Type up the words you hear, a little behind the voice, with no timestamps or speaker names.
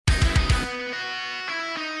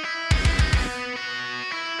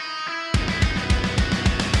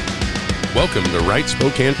Welcome to Right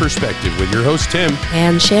Spokane Perspective with your host, Tim.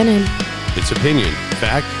 And Shannon. It's opinion,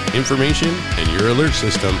 fact, information, and your alert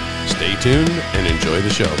system. Stay tuned and enjoy the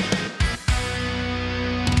show.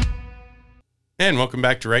 And welcome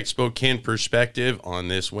back to Right Spokane Perspective on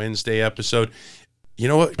this Wednesday episode. You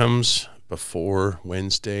know what comes before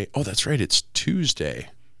Wednesday? Oh, that's right. It's Tuesday.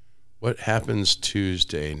 What happens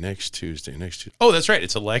Tuesday? Next Tuesday. Oh, that's right.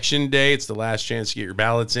 It's election day. It's the last chance to get your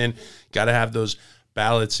ballots in. Got to have those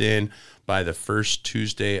ballots in by the first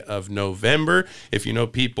Tuesday of November. If you know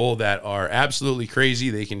people that are absolutely crazy,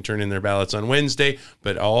 they can turn in their ballots on Wednesday.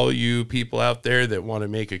 But all you people out there that want to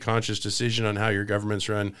make a conscious decision on how your government's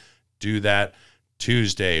run, do that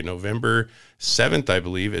Tuesday. November 7th, I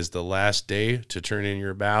believe, is the last day to turn in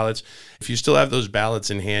your ballots. If you still have those ballots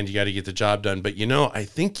in hand, you got to get the job done. But I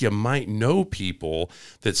think you might know people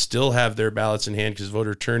that still have their ballots in hand because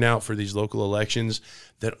voter turnout for these local elections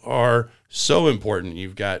that are so important.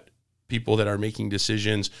 You've got people that are making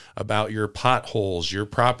decisions about your potholes, your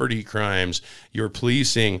property crimes, your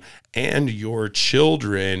policing, and your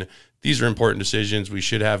children. These are important decisions. We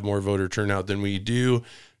should have more voter turnout than we do.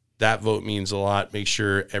 That vote means a lot. Make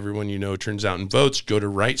sure everyone you know turns out and votes. Go to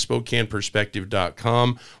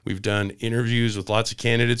rightspokaneperspective.com. We've done interviews with lots of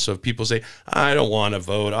candidates. So if people say, I don't want to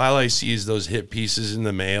vote, all I see is those hit pieces in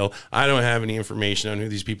the mail, I don't have any information on who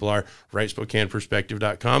these people are,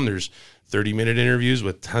 rightspokaneperspective.com. There's 30-minute interviews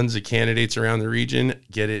with tons of candidates around the region.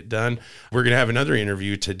 Get it done. We're going to have another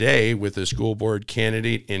interview today with a school board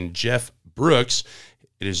candidate in Jeff Brooks.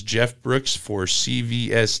 It is Jeff Brooks for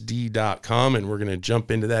CVSD.com, and we're going to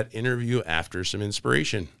jump into that interview after some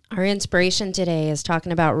inspiration. Our inspiration today is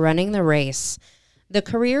talking about running the race. The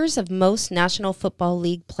careers of most National Football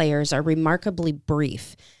League players are remarkably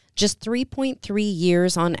brief, just 3.3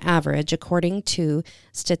 years on average, according to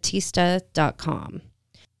Statista.com.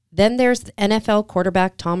 Then there's NFL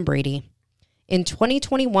quarterback Tom Brady. In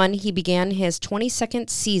 2021, he began his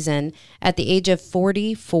 22nd season at the age of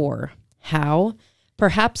 44. How?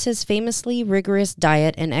 Perhaps his famously rigorous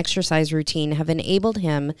diet and exercise routine have enabled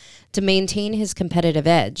him to maintain his competitive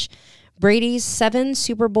edge. Brady's 7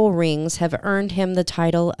 Super Bowl rings have earned him the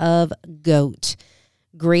title of GOAT,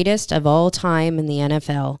 greatest of all time in the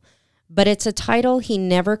NFL. But it's a title he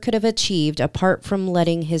never could have achieved apart from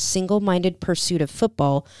letting his single-minded pursuit of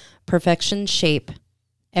football perfection shape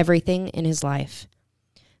everything in his life.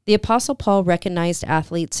 The Apostle Paul recognized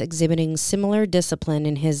athletes exhibiting similar discipline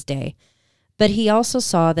in his day. But he also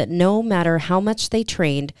saw that no matter how much they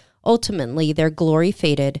trained, ultimately their glory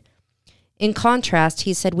faded. In contrast,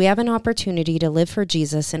 he said, we have an opportunity to live for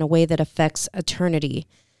Jesus in a way that affects eternity.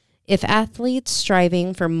 If athletes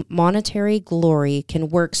striving for monetary glory can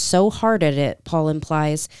work so hard at it, Paul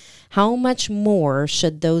implies, how much more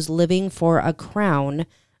should those living for a crown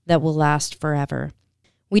that will last forever?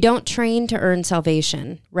 We don't train to earn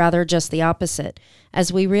salvation, rather just the opposite.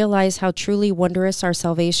 As we realize how truly wondrous our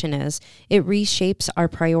salvation is, it reshapes our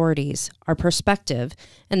priorities, our perspective,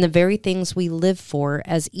 and the very things we live for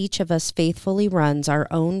as each of us faithfully runs our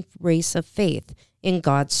own race of faith in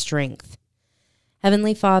God's strength.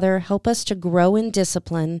 Heavenly Father, help us to grow in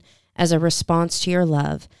discipline as a response to your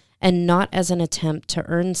love and not as an attempt to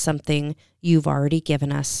earn something you've already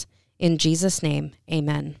given us. In Jesus' name,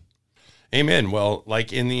 amen. Amen. Well,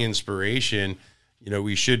 like in the inspiration,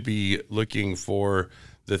 we should be looking for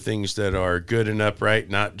the things that are good and upright,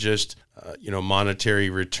 not just, monetary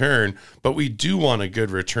return, but we do want a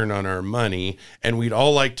good return on our money, and we'd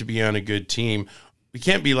all like to be on a good team. We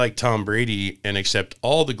can't be like Tom Brady and accept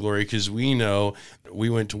all the glory because we know we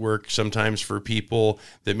went to work sometimes for people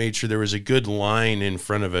that made sure there was a good line in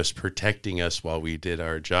front of us protecting us while we did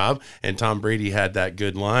our job, and Tom Brady had that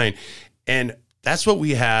good line. And that's what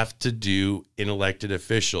we have to do in elected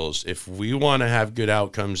officials. If we want to have good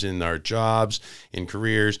outcomes in our jobs, in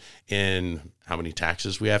careers, in how many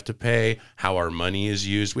taxes we have to pay, how our money is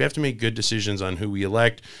used, we have to make good decisions on who we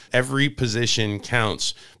elect. Every position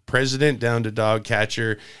counts, president down to dog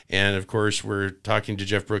catcher. And of course, we're talking to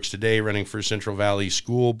Jeff Brooks today, running for Central Valley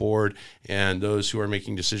School Board. And those who are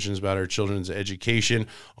making decisions about our children's education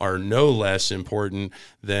are no less important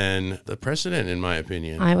than the president, in my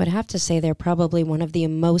opinion. I would have to say they're probably one of the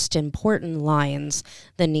most important lines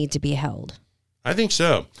that need to be held. I think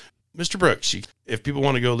so. Mr. Brooks, if people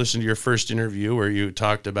want to go listen to your first interview where you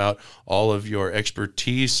talked about all of your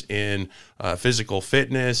expertise in physical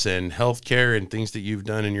fitness and healthcare and things that you've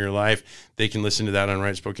done in your life, they can listen to that on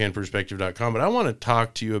rightspokaneperspective.com. But I want to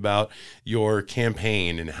talk to you about your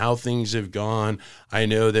campaign and how things have gone. I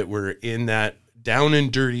know that we're in that down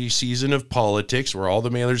and dirty season of politics where all the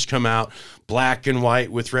mailers come out black and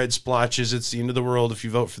white with red splotches. It's the end of the world if you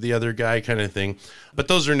vote for the other guy kind of thing. But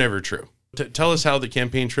those are never true. Tell us how the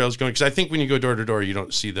campaign trail is going, because I think when you go door to door, you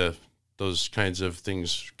don't see those kinds of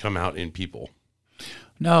things come out in people.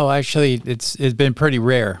 No, actually, it's been pretty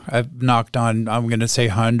rare. I've knocked on, I'm going to say,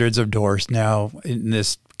 hundreds of doors now in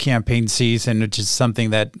this campaign season, which is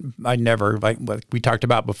something that I never, like what we talked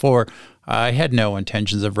about before, I had no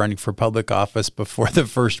intentions of running for public office before the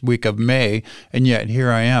first week of May, and yet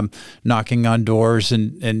here I am knocking on doors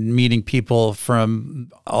and meeting people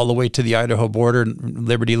from all the way to the Idaho border,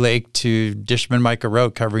 Liberty Lake to Dishman-Micah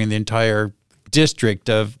Road, covering the entire district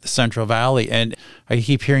of the Central Valley. And I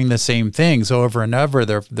keep hearing the same things over and over.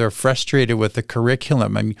 They're frustrated with the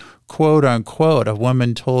curriculum. And quote unquote, a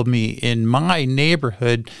woman told me in my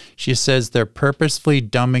neighborhood, she says they're purposefully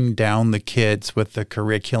dumbing down the kids with the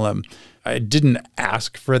curriculum. I didn't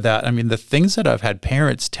ask for that. I mean, the things that I've had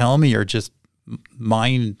parents tell me are just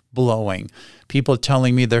mind blowing. People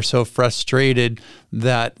telling me they're so frustrated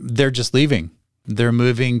that they're just leaving. They're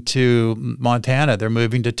moving to Montana. They're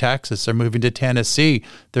moving to Texas. They're moving to Tennessee.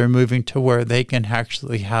 They're moving to where they can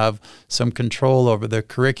actually have some control over their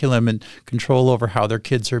curriculum and control over how their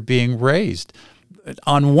kids are being raised.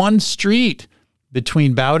 On one street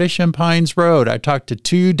between Bowdish and Pines Road, I talked to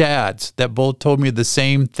two dads that both told me the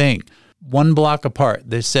same thing. 1 block apart,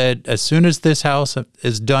 they said, as soon as this house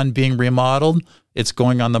is done being remodeled, it's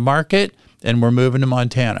going on the market and we're moving to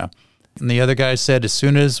Montana. And the other guy said, as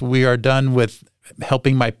soon as we are done with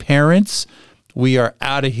helping my parents, we are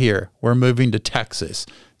out of here. We're moving to Texas.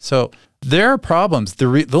 So there are problems.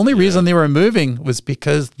 The only reason they were moving was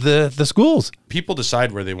because the schools. People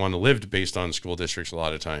decide where they want to live based on school districts a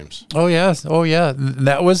lot of times. Oh, yes. Oh, yeah.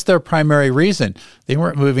 That was their primary reason. They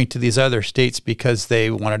weren't moving to these other states because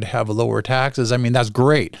they wanted to have lower taxes. I mean, that's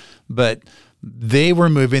great. But they were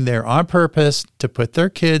moving there on purpose to put their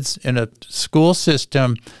kids in a school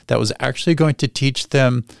system that was actually going to teach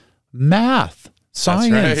them math,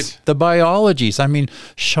 science, the biologies. I mean,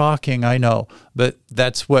 shocking, I know, but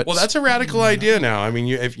that's what. Well, that's a radical idea now. I mean,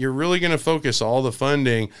 if you're really going to focus all the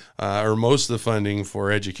funding or most of the funding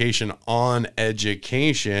for education on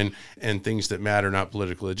education and things that matter, not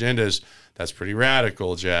political agendas, that's pretty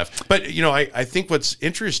radical, Jeff. But, I think what's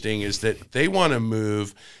interesting is that they want to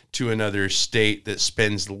move to another state that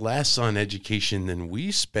spends less on education than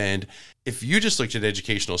we spend. If you just looked at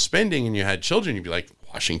educational spending and you had children, you'd be like,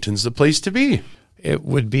 Washington's the place to be. It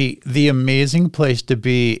would be the amazing place to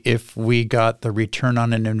be if we got the return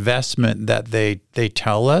on an investment that they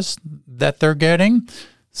tell us that they're getting.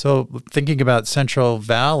 So thinking about Central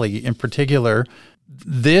Valley in particular,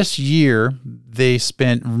 this year they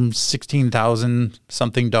spent $16,000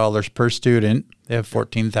 something per student. They have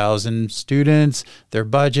 14,000 students. Their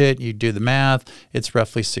budget, you do the math, it's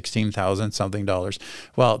roughly $16,000 something.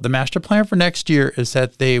 Well, the master plan for next year is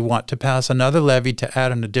that they want to pass another levy to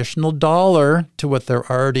add an additional $1 to what they're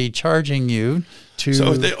already charging you.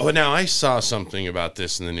 So now I saw something about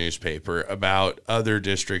this in the newspaper about other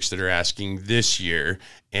districts that are asking this year,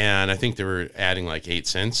 and I think they were adding like 8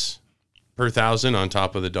 cents per thousand on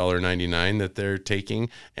top of the $1.99 that they're taking,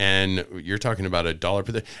 and you're talking about $1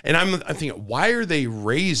 per. And I'm thinking, why are they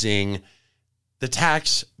raising the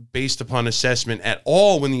tax based upon assessment at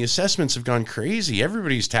all when the assessments have gone crazy?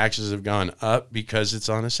 Everybody's taxes have gone up because it's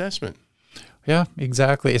on assessment. Yeah,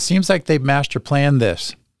 exactly. It seems like they've master planned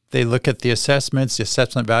this. They look at the assessments, the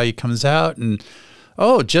assessment value comes out, and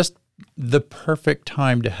just the perfect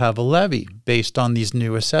time to have a levy based on these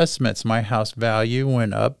new assessments. My house value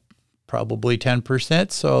went up probably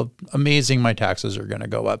 10%. So amazing, my taxes are going to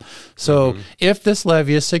go up. So if this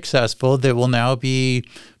levy is successful, there will now be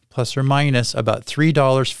plus or minus about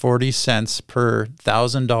 $3.40 per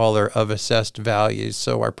 $1,000 of assessed values.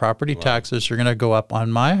 So our property taxes are going to go up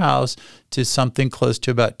on my house to something close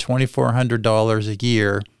to about $2,400 a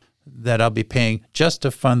year that I'll be paying just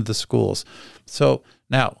to fund the schools. So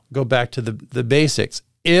now go back to the basics.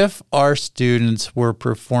 If our students were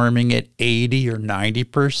performing at 80 or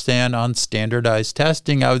 90% on standardized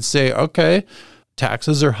testing, I would say, okay,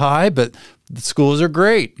 taxes are high, but the schools are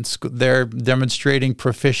great. They're demonstrating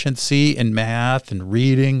proficiency in math and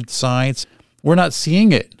reading, science. We're not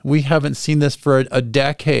seeing it. We haven't seen this for a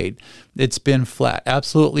decade. It's been flat,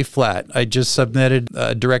 absolutely flat. I just submitted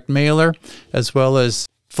a direct mailer as well as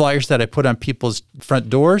flyers that I put on people's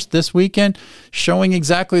front doors this weekend showing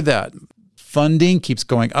exactly that. Funding keeps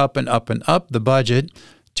going up and up and up. The budget,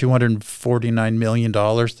 $249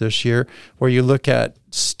 million this year, where you look at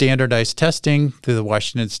standardized testing through the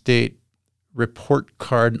Washington State Report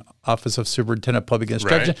Card Office of Superintendent of Public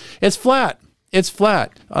Instruction, It's flat. It's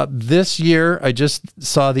flat. This year, I just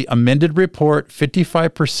saw the amended report.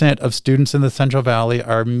 55% of students in the Central Valley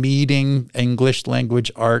are meeting English language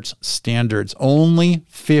arts standards. Only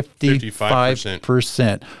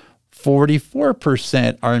 55%.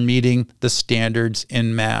 44% are meeting the standards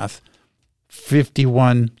in math.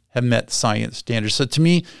 51 have met science standards. So to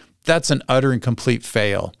me, that's an utter and complete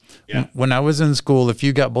fail. Yeah. When I was in school, if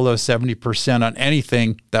you got below 70% on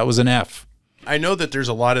anything, that was an F. I know that there's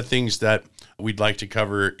a lot of things that we'd like to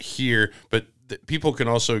cover here, but people can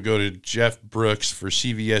also go to Jeff Brooks for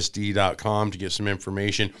cvsd.com to get some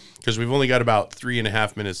information, because we've only got about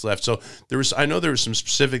 3.5 minutes left. So I know there were some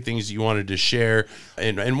specific things you wanted to share,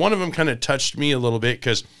 and one of them kind of touched me a little bit,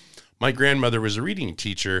 because my grandmother was a reading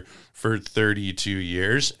teacher for 32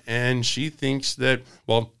 years, and she thinks that,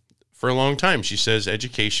 well, for a long time, she says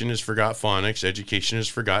education has forgot phonics, education has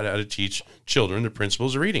forgot how to teach children the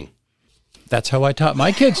principles of reading. That's how I taught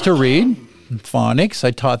my kids to read. Phonics.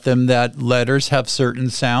 I taught them that letters have certain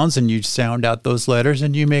sounds, and you sound out those letters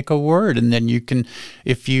and you make a word. And then you can,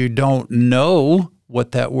 if you don't know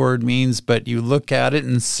what that word means, but you look at it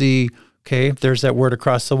and see, okay, there's that word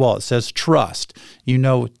across the wall. It says trust. You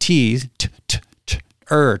know, T, tr.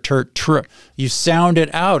 You sound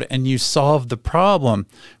it out and you solve the problem.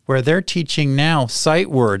 Where they're teaching now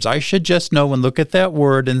sight words. I should just know and look at that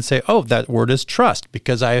word and say, oh, that word is trust,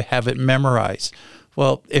 because I have it memorized.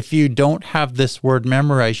 Well, if you don't have this word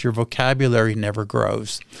memorized, your vocabulary never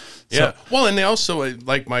grows. Yeah. Well, and they also,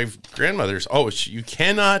 like my grandmother's, you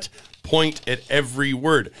cannot point at every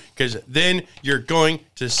word, because then you're going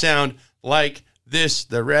to sound like this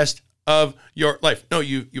the rest of your life. No,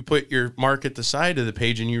 you put your mark at the side of the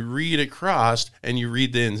page and you read across, and you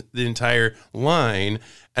read the entire line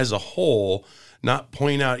as a whole, not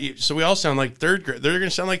point out. So we all sound like third grade. They're going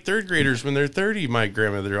to sound like third graders when they're 30, my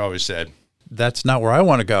grandmother always said. That's not where I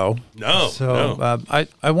want to go. No. So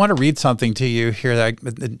I want to read something to you here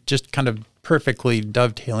that just kind of perfectly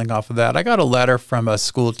dovetailing off of that. I got a letter from a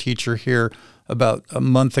school teacher here about a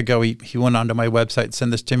month ago. He went onto my website and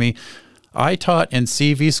sent this to me. I taught in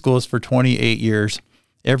CV schools for 28 years.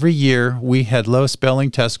 Every year, we had low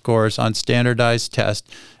spelling test scores on standardized tests,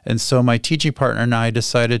 and so my teaching partner and I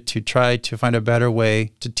decided to try to find a better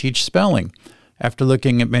way to teach spelling. After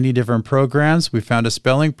looking at many different programs, we found a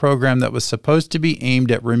spelling program that was supposed to be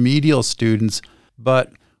aimed at remedial students,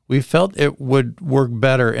 but we felt it would work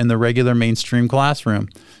better in the regular mainstream classroom.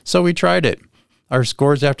 So we tried it. Our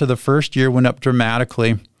scores after the first year went up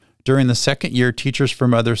dramatically. During the second year, teachers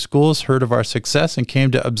from other schools heard of our success and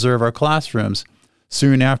came to observe our classrooms.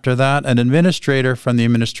 Soon after that, an administrator from the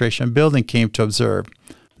administration building came to observe.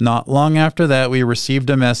 Not long after that, we received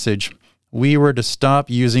a message. We were to stop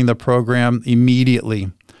using the program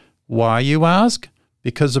immediately. Why, you ask?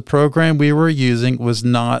 Because the program we were using was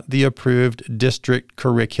not the approved district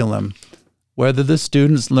curriculum. Whether the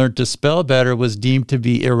students learned to spell better was deemed to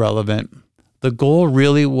be irrelevant. The goal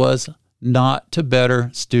really was not to better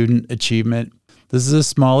student achievement. This is a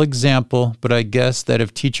small example, but I guess that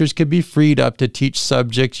if teachers could be freed up to teach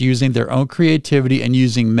subjects using their own creativity and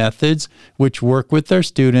using methods which work with their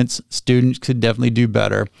students could definitely do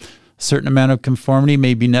better. A certain amount of conformity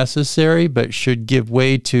may be necessary, but should give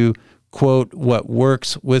way to, quote, what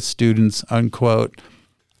works with students, unquote.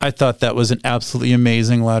 I thought that was an absolutely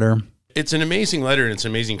amazing letter. It's an amazing letter, and it's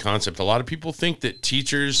an amazing concept. A lot of people think that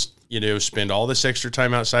teachers, spend all this extra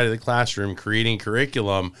time outside of the classroom creating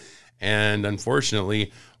curriculum. And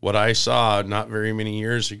unfortunately, what I saw not very many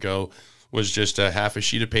years ago was just a half a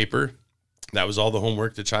sheet of paper. That was all the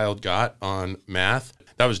homework the child got on math.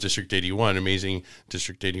 That was District 81. Amazing.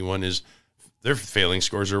 District 81 their failing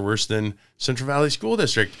scores are worse than Central Valley School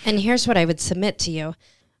District. And here's what I would submit to you.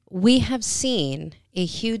 We have seen a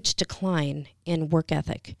huge decline in work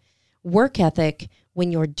ethic. Work ethic,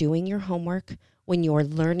 when you're doing your homework, when you're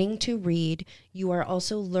learning to read, you are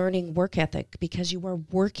also learning work ethic because you are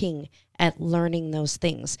working at learning those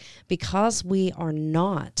things. Because we are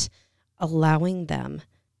not allowing them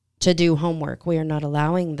to do homework, we are not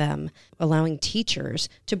allowing teachers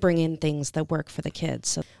to bring in things that work for the kids.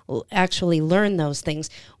 So we'll actually learn those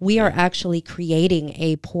things. We are actually creating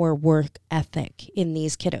a poor work ethic in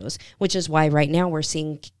these kiddos, which is why right now we're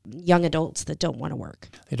seeing young adults that don't want to work.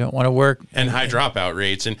 They don't want to work. And high dropout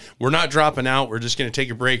rates. And we're not dropping out. We're just going to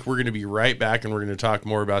take a break. We're going to be right back, and we're going to talk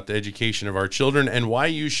more about the education of our children and why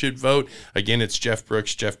you should vote. Again, it's Jeff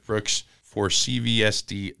Brooks for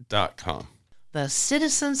cvsd.com. The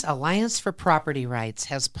Citizens Alliance for Property Rights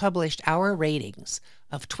has published our ratings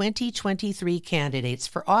of 2023 candidates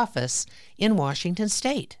for office in Washington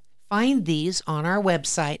State. Find these on our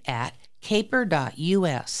website at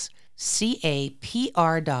caper.us. capr.us.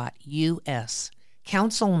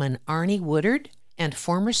 Councilman Arnie Woodard and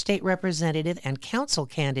former state representative and council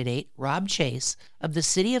candidate Rob Chase of the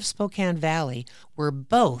city of Spokane Valley were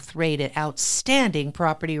both rated outstanding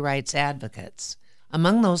property rights advocates.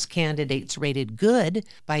 Among those candidates rated good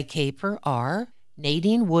by Caper are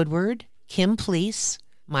Nadine Woodward, Kim Pleece,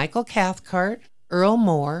 Michael Cathcart, Earl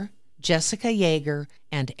Moore, Jessica Yeager,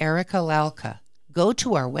 and Erica Lalka. Go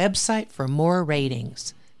to our website for more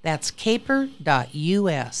ratings. That's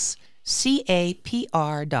capr.us, capr.us.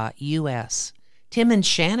 Tim and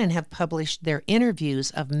Shannon have published their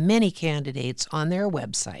interviews of many candidates on their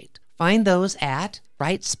website. Find those at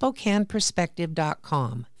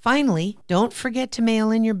rightspokaneperspective.com. Finally, don't forget to mail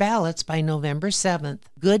in your ballots by November 7th.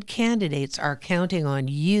 Good candidates are counting on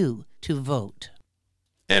you to vote.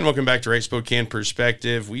 And welcome back to Right Spokane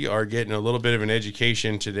Perspective. We are getting a little bit of an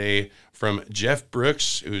education today from Jeff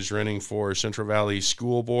Brooks, who's running for Central Valley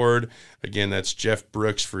School Board. Again, that's Jeff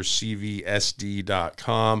Brooks for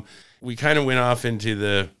CVSD.com. We kind of went off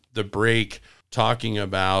into the break talking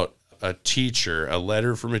about a teacher, a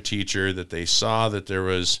letter from a teacher that they saw that there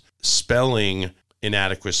was spelling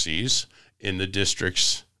inadequacies in the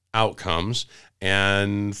district's outcomes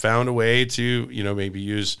and found a way to, maybe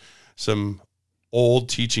use some old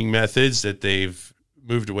teaching methods that they've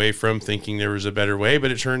moved away from, thinking there was a better way,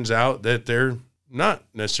 but it turns out that they're not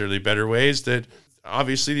necessarily better ways, that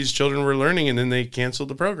obviously these children were learning, and then they canceled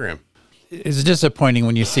the program. It's disappointing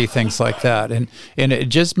when you see things like that. And it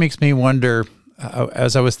just makes me wonder,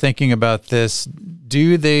 as I was thinking about this,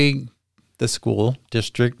 the school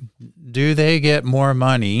district, do they get more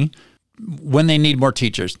money when they need more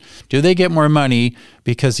teachers? Do they get more money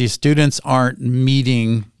because these students aren't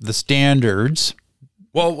meeting the standards?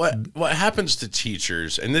 Well, what happens to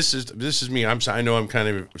teachers, and this is me, I know I'm kind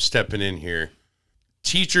of stepping in here.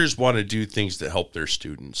 Teachers want to do things that help their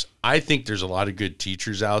students. I think there's a lot of good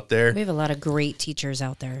teachers out there. We have a lot of great teachers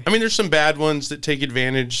out there. I mean, there's some bad ones that take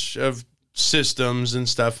advantage of systems and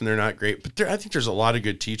stuff, and they're not great. But I think there's a lot of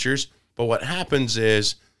good teachers. But what happens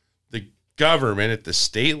is the government at the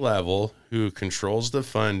state level, who controls the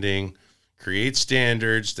funding, creates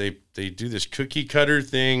standards. They do this cookie cutter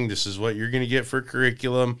thing. This is what you're going to get for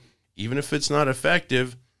curriculum. Even if it's not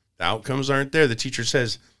effective, the outcomes aren't there. The teacher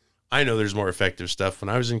says, I know there's more effective stuff. When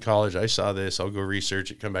I was in college, I saw this. I'll go research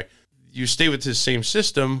it, come back. You stay with this same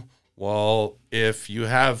system. Well, if you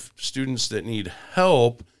have students that need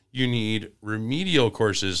help, you need remedial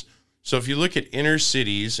courses. So if you look at inner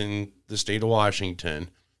cities in the state of Washington,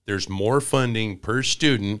 there's more funding per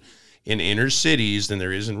student in inner cities than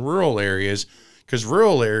there is in rural areas, because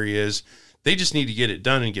rural areas, they just need to get it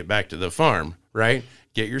done and get back to the farm, right?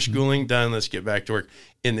 Get your schooling done. Let's get back to work.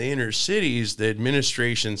 In the inner cities, the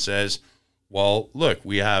administration says, well, look,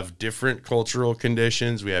 we have different cultural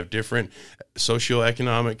conditions. We have different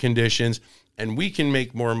socioeconomic conditions, and we can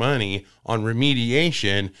make more money on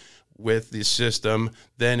remediation with the system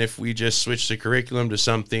than if we just switch the curriculum to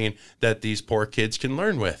something that these poor kids can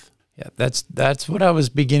learn with. Yeah, that's what I was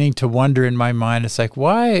beginning to wonder in my mind. It's like,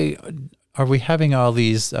 why are we having all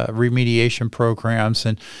these remediation programs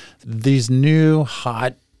and these new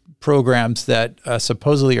hot programs that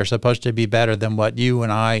supposedly are supposed to be better than what you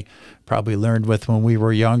and I probably learned with when we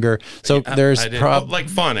were younger? So there's like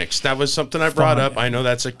phonics. That was something I brought up. I know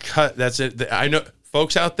that's a cut. That's it. I know,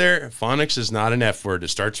 folks out there, phonics is not an F word. It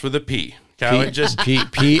starts with a P.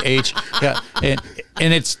 P-H. Yeah, and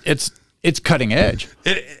it's cutting edge.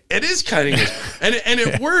 It is cutting edge, and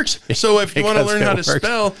it works. So if you want to learn how to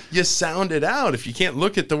spell, you sound it out. If you can't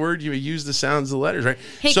look at the word, you use the sounds of the letters, right?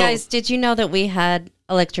 Hey guys, did you know that we had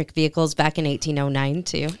electric vehicles back in 1809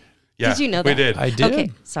 too? Yeah, did you know that? We did. I did.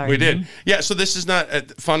 Okay, sorry. We did. Yeah. So this is not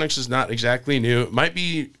phonics is not exactly new. It might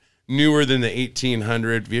be newer than the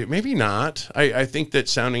 1800. Maybe not. I think that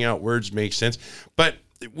sounding out words makes sense, but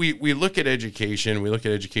we look at education. We look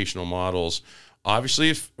at educational models. Obviously,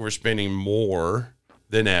 if we're spending more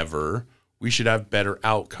than ever, we should have better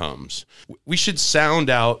outcomes. We should sound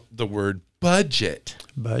out the word budget.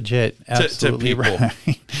 Budget, absolutely to people.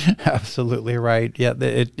 Right. Absolutely right. Yeah,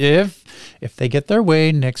 if they get their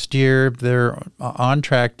way next year, they're on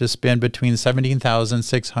track to spend between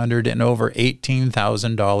 $17,600 and over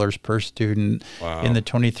 $18,000 per student in the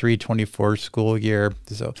 23-24 school year.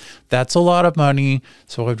 So that's a lot of money.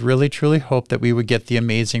 So I'd really, truly hope that we would get the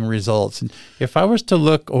amazing results. And if I was to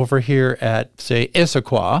look over here at, say,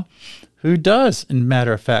 Issaquah, who does, in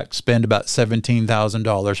matter of fact, spend about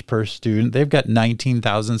 $17,000 per student. They've got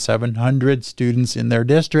 19,700 students in their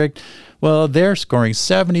district. Well, they're scoring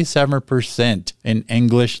 77% in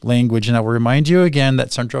English language. And I will remind you again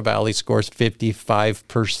that Central Valley scores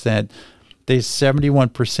 55%. They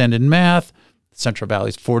 71% in math. Central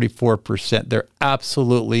Valley's 44%. They're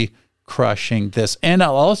absolutely crushing this. And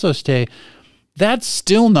I'll also say that's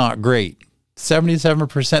still not great.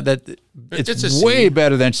 77%. That it's way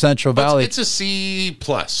better than Central Valley. It's a C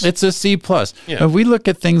plus. It's a C plus. Yeah. If we look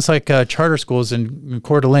at things like charter schools in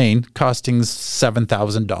Coeur d'Alene costing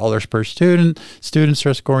 $7,000 per student, students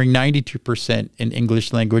are scoring 92% in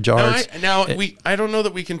English language arts. I don't know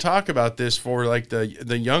that we can talk about this for like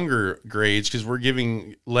the younger grades because we're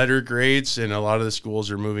giving letter grades and a lot of the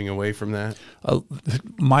schools are moving away from that.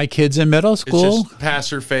 My kids in middle school, it's just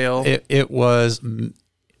pass or fail. It was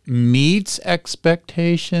meets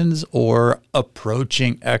expectations or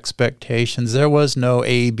approaching expectations. There was no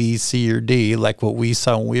A, B, C, or D like what we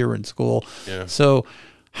saw when we were in school. Yeah. So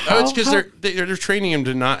it's because they're training them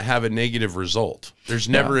to not have a negative result. There's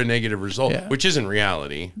never a negative result, which isn't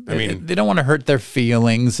reality. I mean, they don't want to hurt their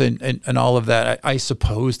feelings and all of that. I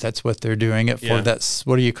suppose that's what they're doing it for. Yeah. That's,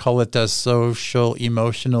 what do you call it? The social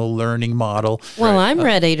emotional learning model. Well, I'm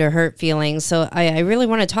ready to hurt feelings, so I really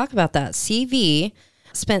want to talk about that. CV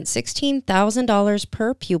spent $16,000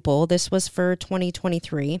 per pupil. This was for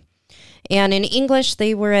 2023. And in English,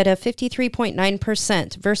 they were at a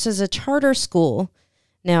 53.9% versus a charter school.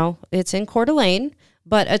 Now, it's in Coeur d'Alene,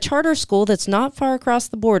 but a charter school that's not far across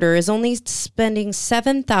the border is only spending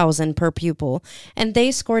 $7,000 per pupil, and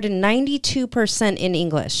they scored a 92% in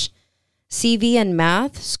English. CV and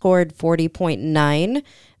math scored 40.9%.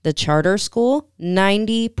 The charter school,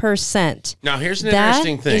 90%. Now, here's an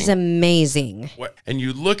interesting thing. That is amazing. And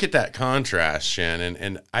you look at that contrast, Shannon,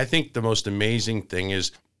 and I think the most amazing thing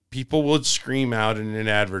is people would scream out in an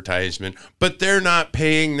advertisement, but they're not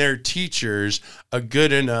paying their teachers a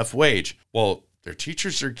good enough wage. Well, their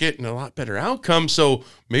teachers are getting a lot better outcomes, so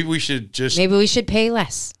maybe we should pay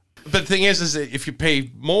less. But the thing is that if you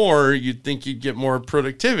pay more, you'd think you'd get more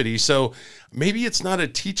productivity. So maybe it's not a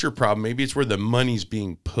teacher problem. Maybe it's where the money's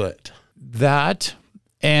being put. That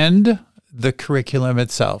and the curriculum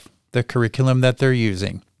itself, the curriculum that they're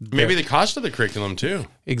using. Maybe the cost of the curriculum too.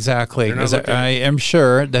 Exactly. I am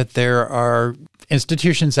sure that there are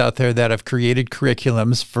institutions out there that have created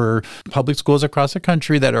curriculums for public schools across the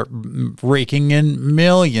country that are raking in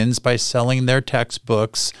millions by selling their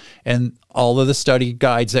textbooks and all of the study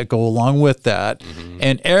guides that go along with that. Mm-hmm.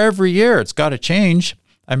 And every year it's got to change.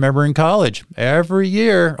 I remember in college, every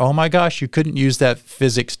year, oh my gosh, you couldn't use that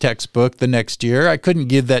physics textbook the next year. I couldn't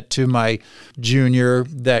give that to my junior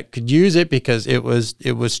that could use it because it was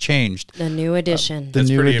changed. The new edition. That's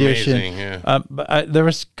pretty amazing, yeah. But there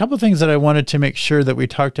was a couple of things that I wanted to make sure that we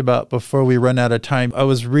talked about before we run out of time. I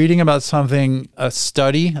was reading about a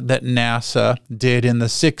study that NASA did in the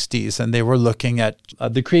 60s, and they were looking at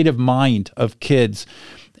the creative mind of kids.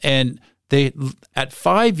 And they, at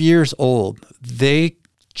 5 years old,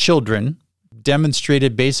 children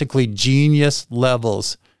demonstrated basically genius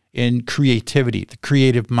levels in creativity, the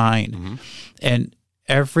creative mind. Mm-hmm. And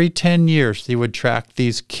every 10 years, they would track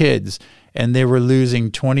these kids, and they were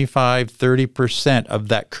losing 25-30% of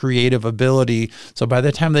that creative ability. So by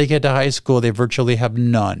the time they get to high school, they virtually have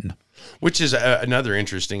none. Which is another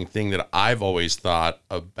interesting thing that I've always thought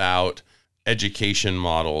about education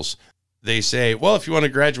models. They say, well, if you want to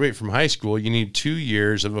graduate from high school, you need 2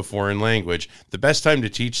 years of a foreign language. The best time to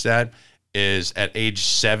teach that is at age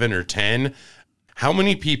 7 or 10. How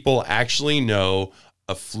many people actually know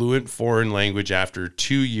a fluent foreign language after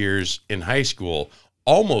 2 years in high school?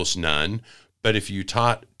 Almost none. But if you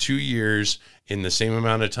taught 2 years in the same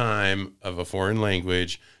amount of time of a foreign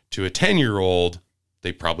language to a 10-year-old,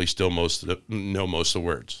 they probably still know most of the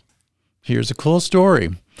words. Here's a cool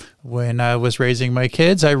story. When I was raising my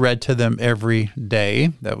kids, I read to them every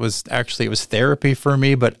day. It was therapy for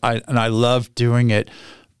me, but I loved doing it.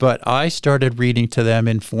 But I started reading to them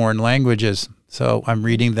in foreign languages. So I'm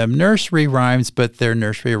reading them nursery rhymes, but they're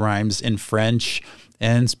nursery rhymes in French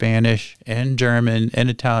and Spanish and German and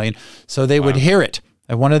Italian. So they would hear it.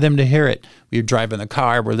 I wanted them to hear it. We would drive in the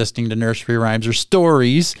car. We're listening to nursery rhymes or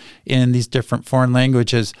stories in these different foreign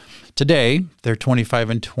languages. Today, they're 25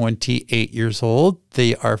 and 28 years old.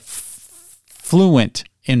 They are fluent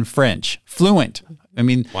in French. Fluent. I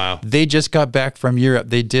mean, They just got back from Europe.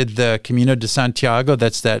 They did the Camino de Santiago.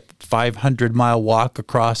 That's that 500-mile walk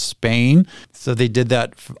across Spain. So they did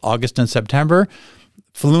that for August and September.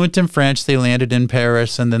 Fluent in French, they landed in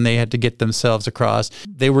Paris, and then they had to get themselves across.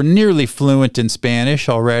 They were nearly fluent in Spanish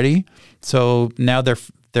already, so now they're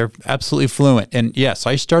absolutely fluent. And yes,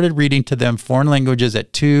 I started reading to them foreign languages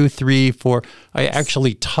at 2, 3, 4. I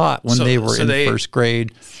actually taught when they were in first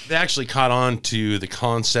grade. They actually caught on to the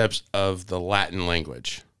concepts of the Latin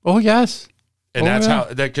language. Oh, yes. And that's how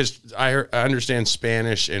that, because I understand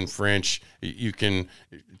Spanish and French, you can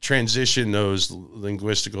transition those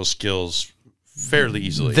linguistical skills fairly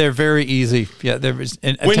easily. They're very easy. Yeah, when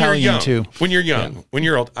Italian you're young, too. When you're young, when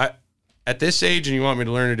you're old, at this age and you want me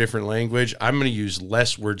to learn a different language, I'm going to use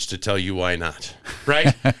less words to tell you why not,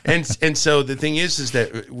 right? and so the thing is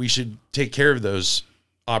that we should take care of those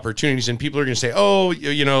opportunities, and people are going to say, oh,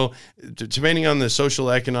 depending on the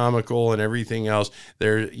social, economical, and everything else,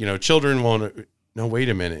 children won't. No, wait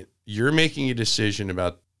a minute. You're making a decision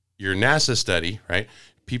about your NASA study, right?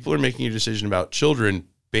 People are making a decision about children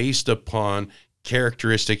based upon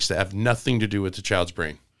characteristics that have nothing to do with the child's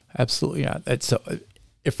brain. Absolutely, yeah.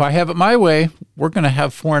 If I have it my way, we're going to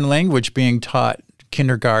have foreign language being taught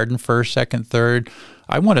kindergarten, first, second, third.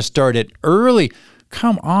 I want to start it early.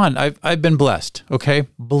 Come on, I've been blessed. Okay,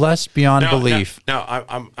 blessed beyond belief. Now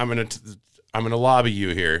I'm gonna lobby you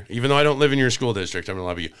here, even though I don't live in your school district. I'm gonna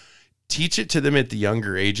lobby you. Teach it to them at the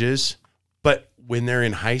younger ages, but when they're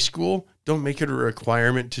in high school, don't make it a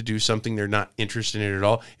requirement to do something they're not interested in at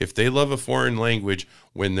all. If they love a foreign language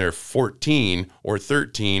when they're 14 or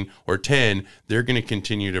 13 or 10, they're going to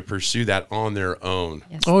continue to pursue that on their own.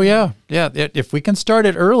 Yes. Oh, yeah. Yeah. If we can start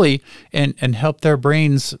it early and help their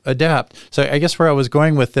brains adapt. So I guess where I was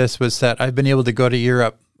going with this was that I've been able to go to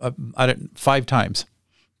Europe 5 times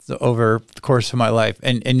over the course of my life.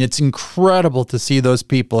 And it's incredible to see those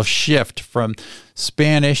people shift from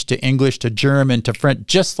Spanish to English to German to French,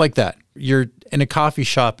 just like that. You're in a coffee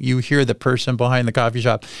shop, you hear the person behind the coffee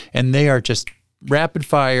shop, and they are just rapid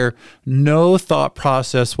fire, no thought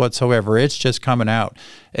process whatsoever. It's just coming out.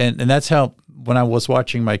 And that's how, when I was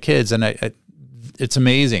watching my kids, and it's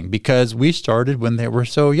amazing because we started when they were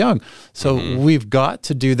so young. So we've got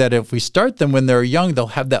to do that. If we start them when they're young, they'll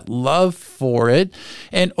have that love for it.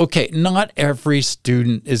 And okay, not every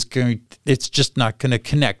student it's just not going to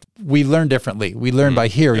connect. We learn differently. We learn by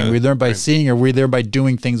hearing, we learn by seeing, or we learn by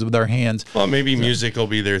doing things with our hands. Well, maybe music will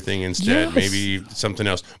be their thing instead, Yes. maybe something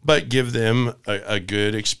else, but give them a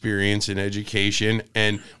good experience in education.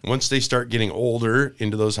 And once they start getting older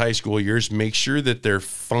into those high school years, make sure that they're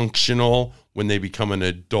functional when they become an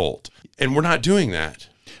adult. And we're not doing that.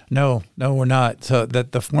 No, we're not. So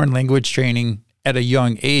that the foreign language training at a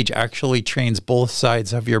young age actually trains both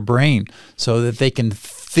sides of your brain so that they can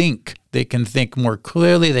think. They can think more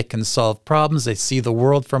clearly. They can solve problems. They see the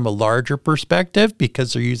world from a larger perspective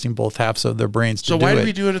because they're using both halves of their brains to do it. So why did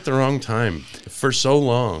we do it at the wrong time for so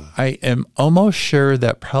long? I am almost sure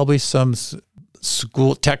that probably some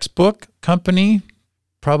school textbook company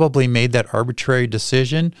probably made that arbitrary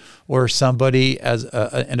decision, or somebody as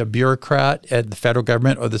a bureaucrat at the federal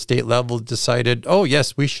government or the state level decided, oh,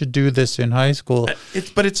 yes, we should do this in high school.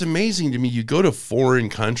 But it's amazing to me. You go to foreign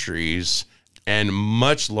countries and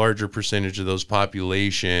much larger percentage of those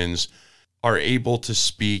populations are able to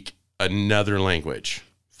speak another language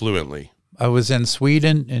fluently. I was in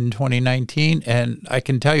Sweden in 2019, and I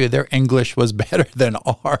can tell you their English was better than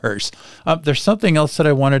ours. There's something else that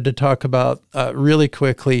I wanted to talk about really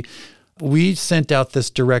quickly. We sent out this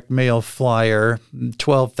direct mail flyer.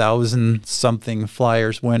 12,000 something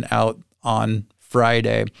flyers went out on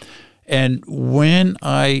Friday. And when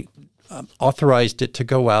I authorized it to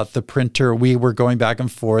go out, the printer, we were going back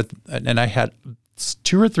and forth, and I had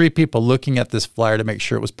 2 or 3 people looking at this flyer to make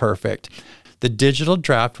sure it was perfect. The digital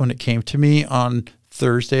draft, when it came to me on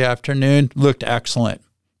Thursday afternoon, looked excellent.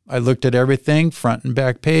 I looked at everything, front and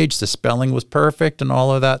back page. The spelling was perfect and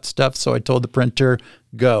all of that stuff. So I told the printer,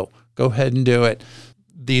 go ahead and do it.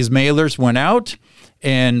 These mailers went out,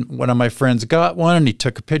 and one of my friends got one, and he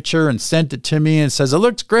took a picture and sent it to me and says, it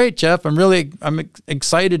looks great, Jeff. I'm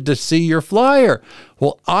excited to see your flyer.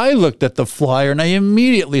 Well, I looked at the flyer and I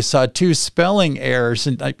immediately saw 2 spelling errors.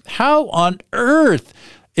 And how on earth?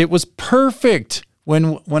 It was perfect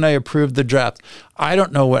when I approved the draft. I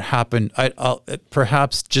don't know what happened.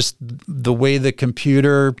 Perhaps just the way the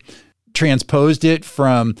computer transposed it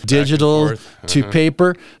from digital to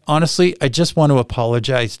paper. Honestly, I just want to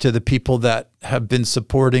apologize to the people that have been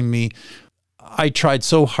supporting me. I tried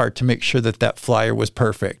so hard to make sure that flyer was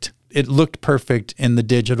perfect. It looked perfect in the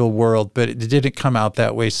digital world, but it didn't come out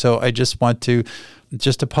that way. So I just want to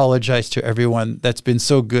apologize to everyone that's been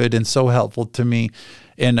so good and so helpful to me.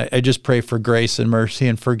 And I just pray for grace and mercy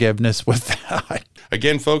and forgiveness with that.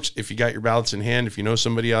 Again, folks, if you got your ballots in hand, if you know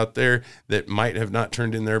somebody out there that might have not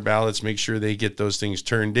turned in their ballots, make sure they get those things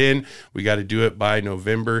turned in. We got to do it by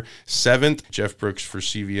November 7th. Jeff Brooks for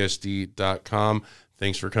CVSD.com.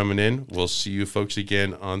 Thanks for coming in. We'll see you folks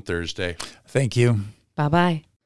again on Thursday. Thank you. Bye-bye.